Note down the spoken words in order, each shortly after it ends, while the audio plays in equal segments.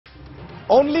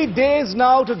Only days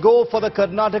now to go for the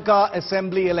Karnataka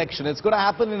Assembly election. It's going to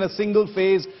happen in a single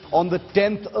phase on the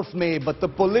 10th of May. But the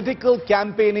political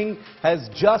campaigning has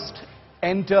just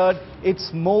entered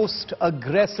its most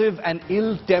aggressive and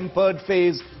ill-tempered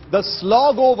phase. The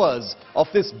slogovers of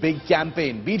this big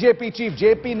campaign. BJP chief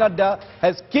JP Nadda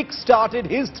has kick-started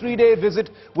his 3-day visit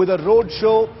with a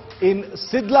roadshow in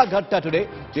Sidlaghatta today.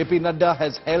 JP Nadda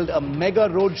has held a mega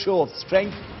roadshow of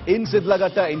strength in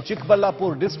Sidlaghatta in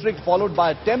Chikballapur district, followed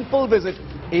by a temple visit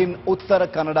in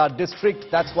Uttara Kannada district.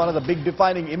 That's one of the big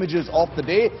defining images of the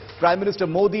day. Prime Minister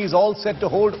Modi is all set to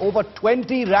hold over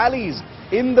 20 rallies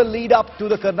in the lead up to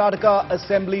the Karnataka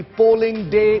Assembly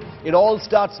polling day. It all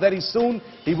starts very soon.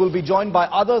 He will be joined by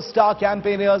other star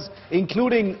campaigners,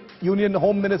 including Union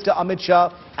Home Minister Amit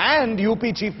Shah and UP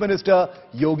Chief Minister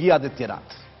Yogi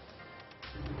Adityanath.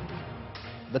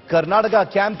 The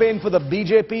Karnataka campaign for the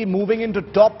BJP moving into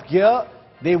top gear.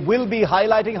 They will be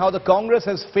highlighting how the Congress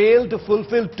has failed to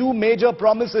fulfill two major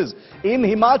promises in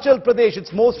Himachal Pradesh,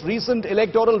 its most recent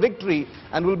electoral victory,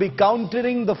 and will be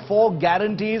countering the 4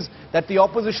 guarantees that the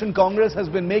opposition Congress has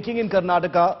been making in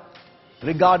Karnataka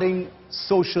regarding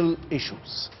social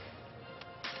issues.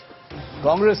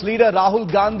 Congress leader Rahul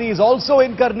Gandhi is also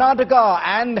in Karnataka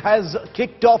and has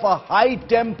kicked off a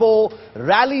high-tempo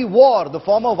rally war. The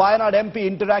former Wayanad MP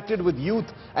interacted with youth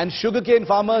and sugarcane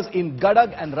farmers in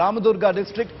Gadag and Ramdurg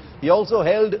district. He also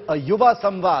held a Yuva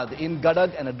Samvad in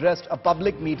Gadag and addressed a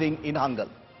public meeting in Hangal.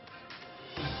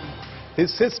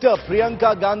 His sister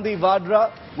Priyanka Gandhi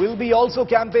Vadra will be also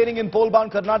campaigning in Polban,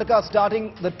 Karnataka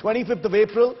starting the 25th of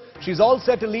April. She's all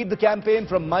set to lead the campaign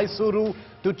from Mysuru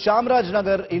to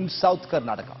Chamarajanagar in South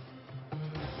Karnataka.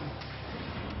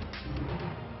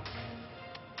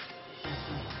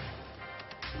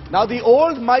 Now, the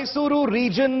old Mysuru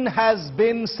region has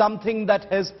been something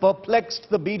that has perplexed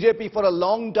the BJP for a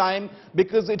long time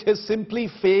because it has simply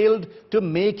failed to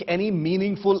make any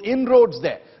meaningful inroads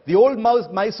there. The old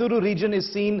Mysuru region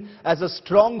is seen as a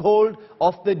stronghold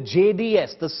of the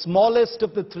JDS, the smallest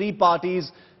of the 3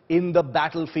 parties in the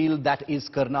battlefield that is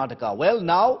Karnataka. Well,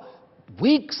 now,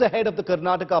 weeks ahead of the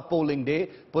Karnataka polling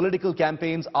day, political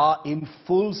campaigns are in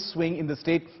full swing in the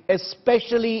state,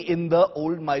 especially in the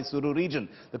old Mysuru region.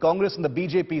 The Congress and the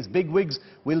BJP's bigwigs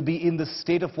will be in the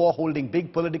state of war, holding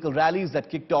big political rallies that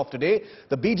kicked off today.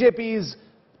 The BJP's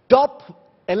top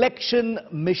election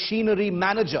machinery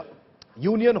manager,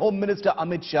 Union Home Minister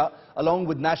Amit Shah, along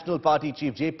with National Party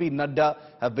Chief JP Nadda,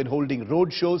 have been holding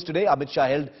road shows today. Amit Shah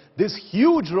held this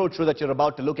huge road show that you're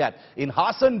about to look at in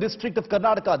Hassan district of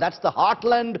Karnataka. That's the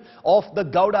heartland of the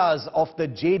Gaudas of the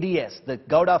JDS, the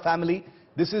Gauda family.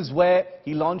 This is where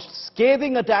he launched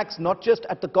scathing attacks not just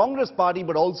at the Congress party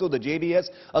but also the JDS,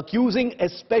 accusing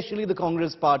especially the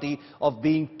Congress party of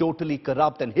being totally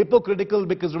corrupt and hypocritical,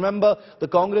 because remember, the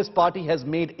Congress party has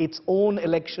made its own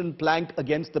election plank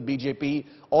against the BJP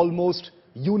almost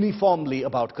uniformly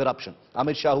about corruption.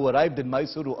 Amit Shah, who arrived in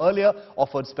Mysuru earlier,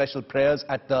 offered special prayers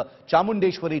at the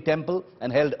Chamundeshwari temple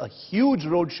and held a huge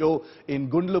road show in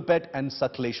Gundlupet and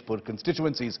Sakleshpur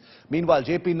constituencies. Meanwhile,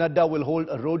 JP Nadda will hold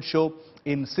a road show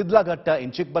in Sidlaghatta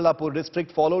in Chikballapur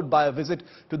district, followed by a visit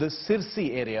to the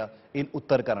Sirsi area in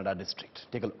Uttara Kannada district.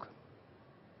 Take a look.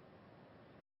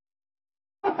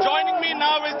 Joining me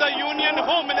now is the Union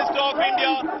Home Minister of India,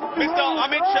 Mr.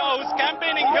 Amit Shah, who is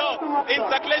campaigning here in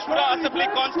Sakleshwara Assembly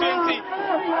constituency.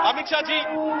 Amit Shah जी,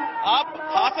 आप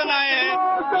हासन आए हैं.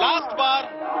 Last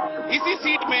बार इसी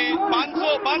seat में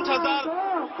 5,000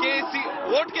 के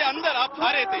vote के अंदर आप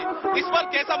हारे थे. इस बार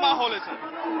कैसा माहौल है सर?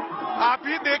 आप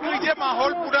ही देख लीजिए,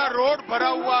 माहौल पूरा रोड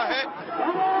भरा हुआ है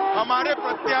हमारे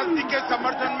प्रत्याशी के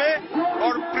समर्थन में,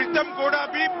 और प्रीतम गौड़ा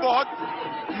भी बहुत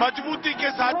मजबूती के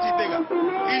साथ जीतेगा.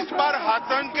 इस बार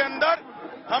हासन के अंदर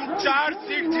हम 4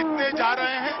 सीट जीतने जा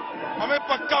रहे हैं, हमें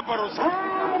पक्का भरोसा है.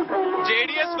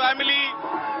 जेडीएस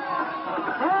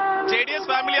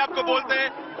फैमिली आपको बोलते हैं,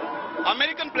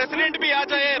 अमेरिकन प्रेसिडेंट भी आ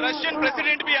जाए, रशियन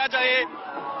प्रेसिडेंट भी आ जाए,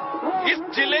 इस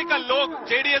जिले का लोग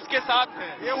जेडीएस के साथ है.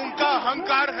 ये उनका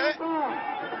अहंकार है.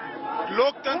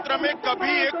 लोकतंत्र में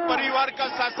कभी एक परिवार का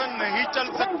शासन नहीं चल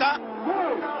सकता.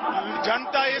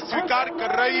 जनता ये स्वीकार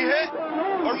कर रही है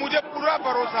और मुझे पूरा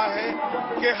भरोसा है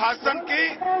कि हासन की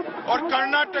और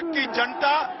कर्नाटक की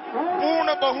जनता पूर्ण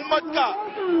बहुमत का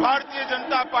भारतीय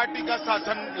जनता पार्टी का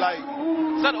शासन लाएगी.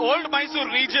 सर, ओल्ड मैसूर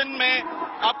रीजन में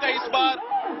आपका इस बार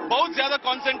बहुत ज्यादा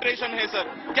कंसंट्रेशन है सर.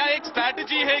 क्या एक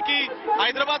स्ट्रैटेजी है कि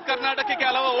हैदराबाद कर्नाटक के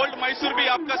अलावा ओल्ड मैसूर भी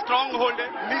आपका स्ट्रांग होल्ड है?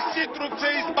 निश्चित रूप से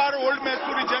इस बार ओल्ड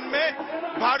मैसूर रीजन में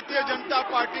भारतीय जनता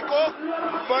पार्टी को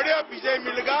बड़ा विजय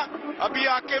मिलेगा. अभी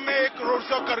आके मैं एक रोड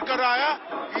शो कर आया,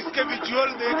 इसके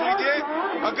विजुअल देख लीजिए.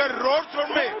 अगर रोड शो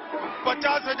में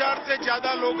 50,000 से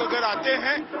ज्यादा लोग अगर आते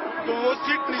हैं तो वो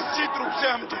सीट निश्चित रूप से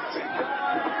हम जीत सकते।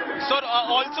 सर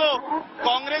ऑल्सो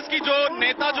कांग्रेस की जो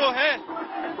नेता जो है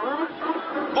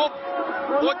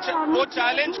वो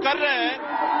चैलेंज कर रहे हैं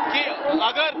कि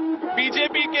अगर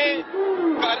बीजेपी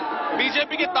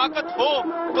की ताकत हो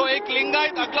तो एक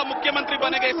लिंगायत अगला मुख्यमंत्री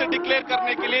बनेगा, इसे डिक्लेयर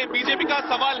करने के लिए बीजेपी का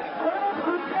सवाल है।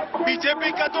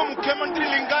 बीजेपी का तो मुख्यमंत्री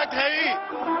लिंगायत है ही,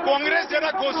 कांग्रेस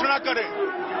जरा घोषणा करे,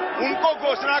 उनको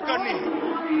घोषणा करनी है।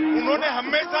 उन्होंने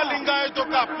हमेशा लिंगायतों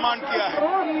का अपमान किया है,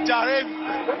 चाहे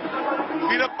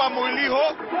वीरप्पा मोइली हो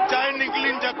चाहे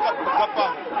निखिल गप्पा हो।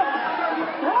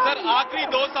 सर आखिरी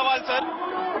दो सवाल सर,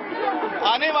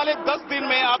 आने वाले 10 दिन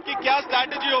में आपकी क्या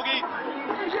स्ट्रैटेजी होगी?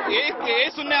 ये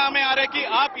सुनने में आ रहा है कि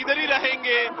आप इधर ही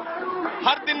रहेंगे,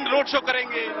 हर दिन रोड शो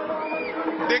करेंगे।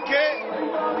 देखिए,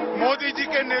 मोदी जी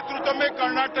के नेतृत्व में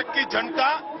कर्नाटक की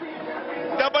जनता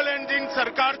डबल इंजन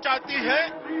सरकार चाहती है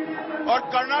और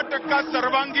कर्नाटक का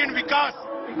सर्वांगीण विकास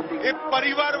एक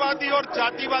परिवारवादी और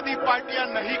जातिवादी पार्टियां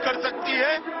नहीं कर सकती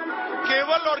है,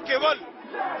 केवल और केवल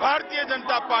भारतीय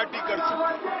जनता पार्टी कर सकती है।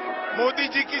 मोदी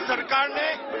जी की सरकार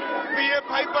ने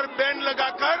पीएफआई पर बैन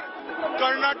लगाकर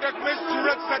कर्नाटक में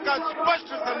सुरक्षा का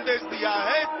स्पष्ट संदेश दिया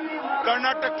है।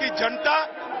 कर्नाटक की जनता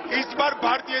इस बार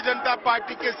भारतीय जनता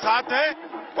पार्टी के साथ है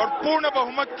और पूर्ण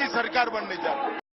बहुमत की सरकार बनने जा रही है।